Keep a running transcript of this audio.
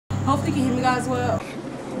Hopefully you can hear me guys well.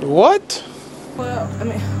 What? Well, I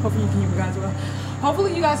mean, hopefully you can hear me guys well.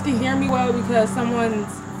 Hopefully you guys can hear me well because someone's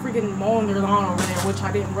freaking mowing their lawn over there, which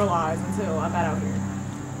I didn't realize until I got out here.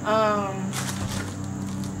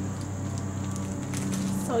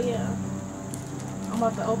 So yeah, I'm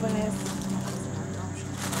about to open this.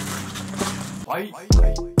 Fight.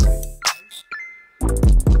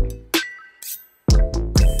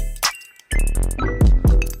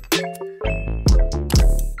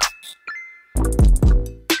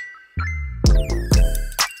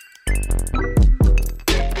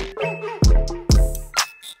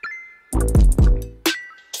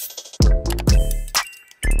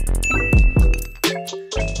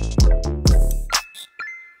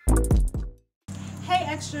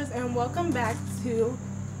 And welcome back to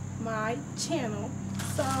my channel.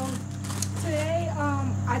 So today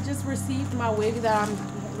I just received my wig that I'm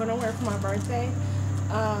gonna wear for my birthday.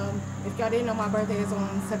 If y'all didn't know, my birthday is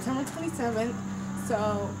on September 27th,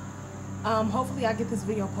 so hopefully I get this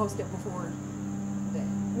video posted before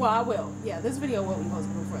then. Well, I will. Yeah, this video will be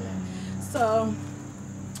posted before then. So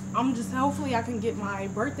I'm just hopefully I can get my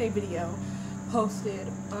birthday video posted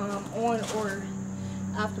on or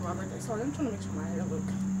after my birthday. Sorry, I'm trying to make sure my hair look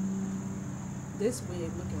this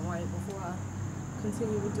wig looking right before I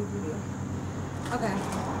continue with the video. Okay.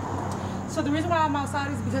 So the reason why I'm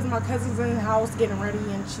outside is because my cousin's in the house getting ready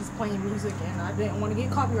and she's playing music and I didn't want to get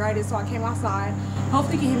copyrighted, so I came outside.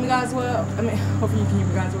 Hopefully you can hear me guys well. I mean, hopefully you can hear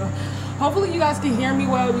me guys well. Hopefully you guys can hear me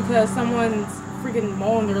well because someone's freaking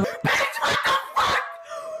mowing their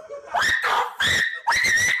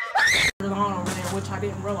lawn over there, which I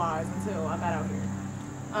didn't realize until I got out here.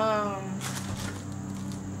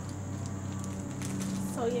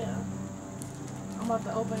 So yeah, I'm about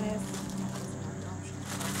to open this.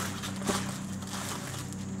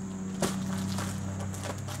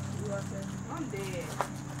 I'm dead.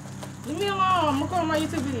 Leave me alone. I'm recording my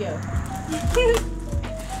YouTube video.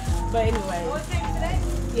 But anyway. Oh, it came today?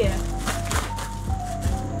 Yeah.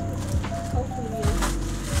 Hopefully it's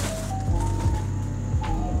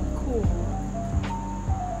cool.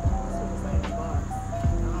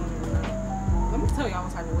 Let me tell y'all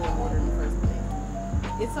what type of wig I ordered in the first place.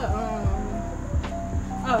 It's a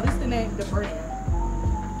oh, this is the name, the brand.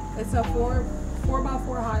 It's a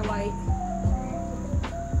 4x4 highlight.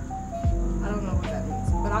 I don't know what that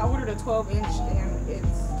means, but I ordered a 12-inch and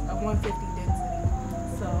it's a 150 density.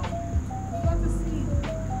 So we're about to see.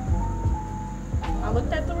 I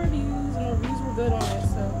looked at the reviews and the reviews were good on it,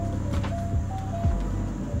 so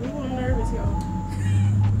we were nervous, y'all.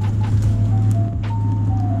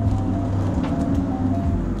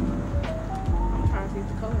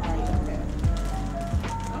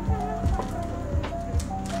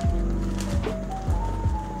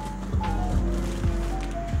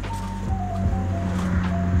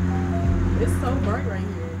 It's so bright right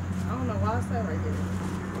here. I don't know why it's that right here.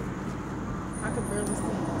 I can barely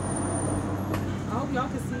see. I hope y'all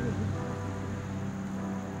can see me.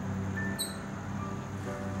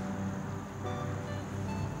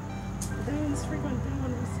 Dang, this freaking thing on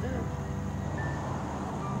this stuff.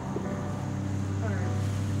 Alright.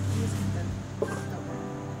 Let me see that.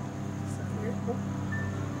 So here. Oh.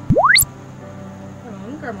 Hold on, let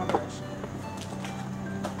me grab my brush.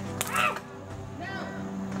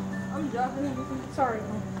 I'm dropping everything. Sorry.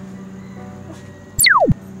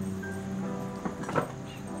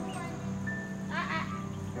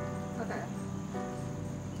 Okay.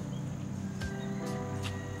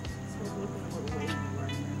 So we're looking a little wavy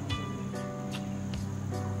right now.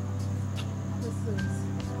 This is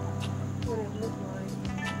what it looks like.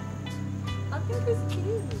 I think it's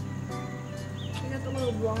cute. They got the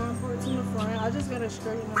little blonde parts in the front. I just gotta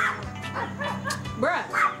straighten them out. Bruh,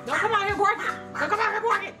 don't come out here barking. Don't come out here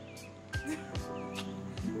barking.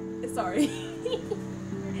 Sorry.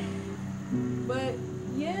 But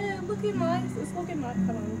yeah, looking nice. It's looking nice.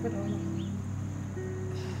 Hold on, let me put it on.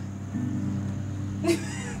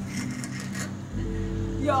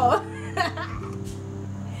 Y'all.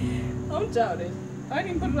 I'm childish. I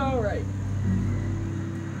didn't put it on right.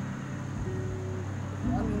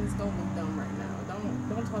 I mean, it's gonna look dumb right now.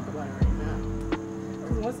 Don't talk about it right now.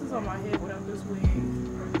 Because once it's on my head without this wig,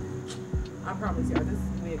 I promise y'all, this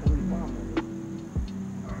wig gonna be bomb.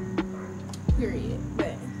 Period.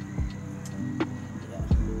 But yeah,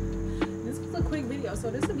 this was a quick video,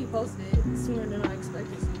 so this will be posted sooner than I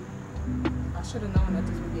expected. I should have known that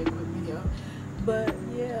this would be a quick video, but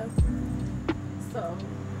yeah. So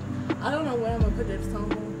I don't know when I'm gonna put this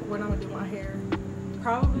on, when I'm gonna do my hair.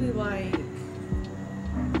 Probably like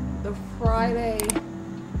the Friday.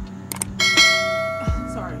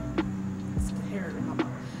 Sorry, it's the hair in my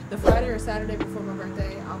mouth. The Friday or Saturday before my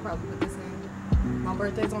birthday, I'll probably put this in. My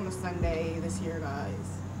birthday's on a Sunday this year,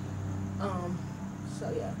 guys.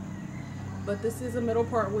 So yeah. But this is a middle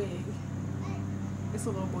part wig. It's a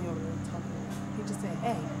little boy over there talking. He just said,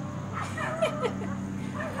 hey.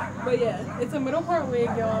 But yeah, it's a middle part wig,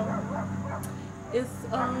 y'all. It's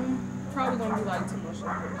probably gonna be like too much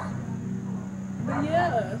shoulders. But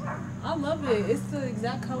yeah, I love it. It's the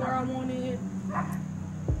exact color I wanted.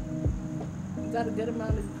 Got a good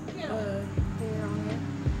amount of hair on it.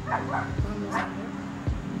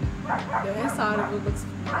 The inside of it looks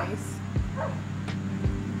nice.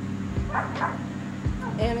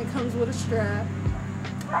 And it comes with a strap.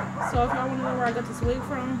 So if y'all want to know where I got this wig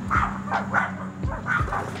from,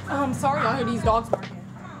 sorry y'all hear these dogs barking.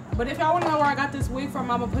 But if y'all want to know where I got this wig from,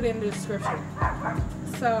 I'm gonna put it in the description.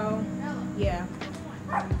 So yeah,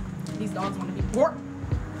 these dogs want to be bork,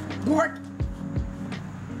 bork,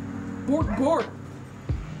 bork, bork.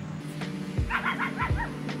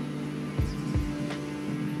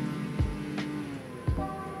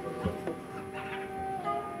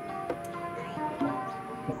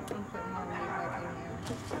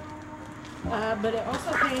 But it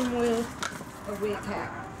also came with a wig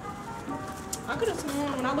cap. I could have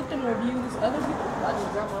sworn when I looked in the reviews, other people, I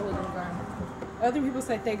just dropped my wig on the ground. Other people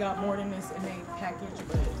said they got more than this in a package,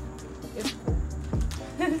 but it's cool.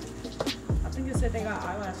 I think it said they got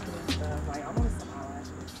eyelashes and stuff. Like, I wanted some eyelashes.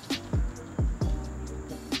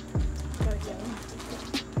 But yeah.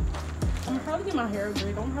 I'm gonna probably get my hair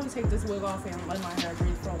braided. I'm gonna probably take this wig off and let my hair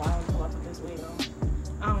breathe for a while until I put this wig on.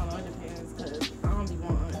 I don't know, it depends, because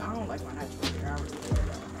I don't like my natural hair. I really don't.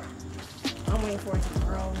 I'm waiting for it to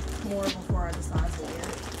grow more before I decide to wear it.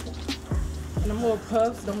 And them little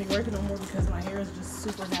puffs don't be working no more because my hair is just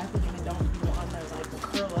super nappy and it don't be wanting to like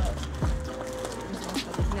curl up. It just wants to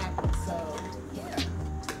be nappy, so yeah.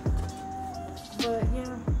 But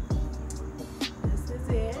yeah, this is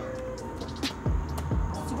it.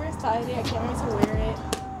 Super excited. I can't wait to wear it.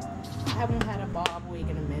 I haven't had a bob wig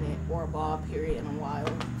in a minute, or a bob period in a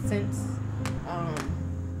while, since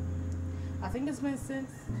I think it's been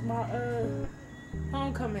since my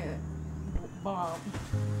homecoming bob.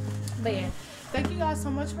 But yeah, thank you guys so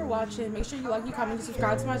much for watching. Make sure you like, you comment, and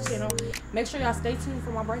subscribe to my channel. Make sure y'all stay tuned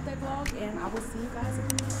for my birthday vlog, and I will see you guys in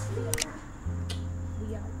the next video.